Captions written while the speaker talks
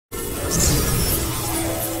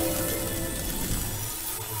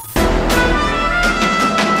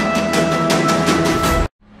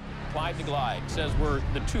says we're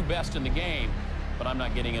the two best in the game, but I'm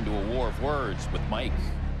not getting into a war of words with Mike.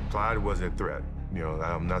 Clyde wasn't a threat. You know,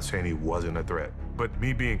 I'm not saying he wasn't a threat, but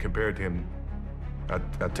me being compared to him, I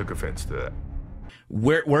took offense to that.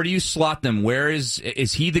 Where do you slot them? Where is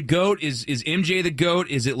he the GOAT? Is MJ the GOAT?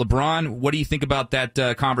 Is it LeBron? What do you think about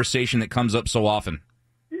that conversation that comes up so often?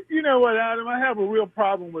 You know what, Adam? I have a real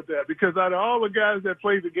problem with that because out of all the guys that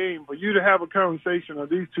play the game, for you to have a conversation of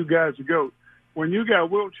these two guys the GOAT, when you got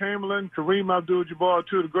Wilt Chamberlain, Kareem Abdul-Jabbar,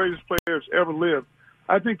 two of the greatest players ever lived,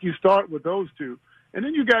 I think you start with those two. And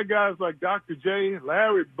then you got guys like Dr. J,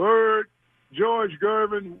 Larry Bird, George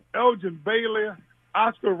Gervin, Elgin Bailey,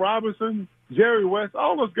 Oscar Robertson, Jerry West,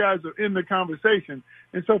 all those guys are in the conversation.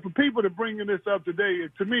 And so for people to bring this up today,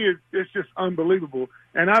 to me, it's just unbelievable.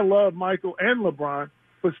 And I love Michael and LeBron,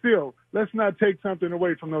 but still, let's not take something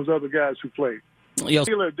away from those other guys who played. Yes.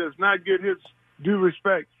 Taylor does not get his due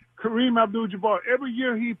respect. Kareem Abdul-Jabbar, every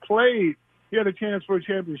year he played, he had a chance for a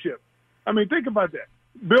championship. I mean, think about that.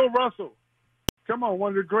 Bill Russell, come on,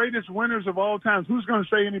 one of the greatest winners of all time. Who's going to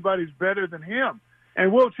say anybody's better than him?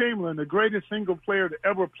 And Wilt Chamberlain, the greatest single player to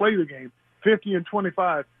ever play the game, 50 and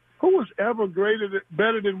 25. Who was ever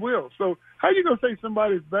better than Will? So how are you going to say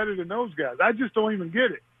somebody's better than those guys? I just don't even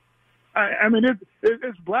get it. I mean,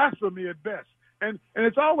 it's blasphemy at best. And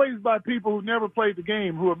it's always by people who never played the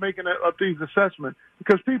game who are making up these assessments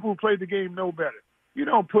because people who played the game know better. You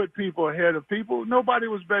don't put people ahead of people. Nobody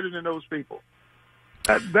was better than those people.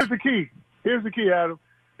 That's the key. Here's the key, Adam.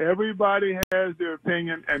 Everybody has their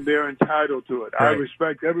opinion, and they're entitled to it. Right. I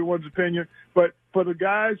respect everyone's opinion. But for the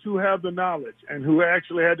guys who have the knowledge and who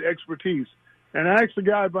actually had the expertise, and I asked a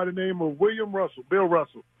guy by the name of Bill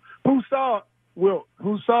Russell, who saw Wilt,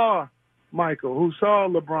 who saw Michael, who saw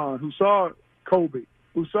LeBron, who saw Kobe,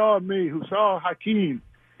 who saw me, who saw Hakeem.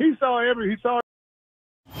 He saw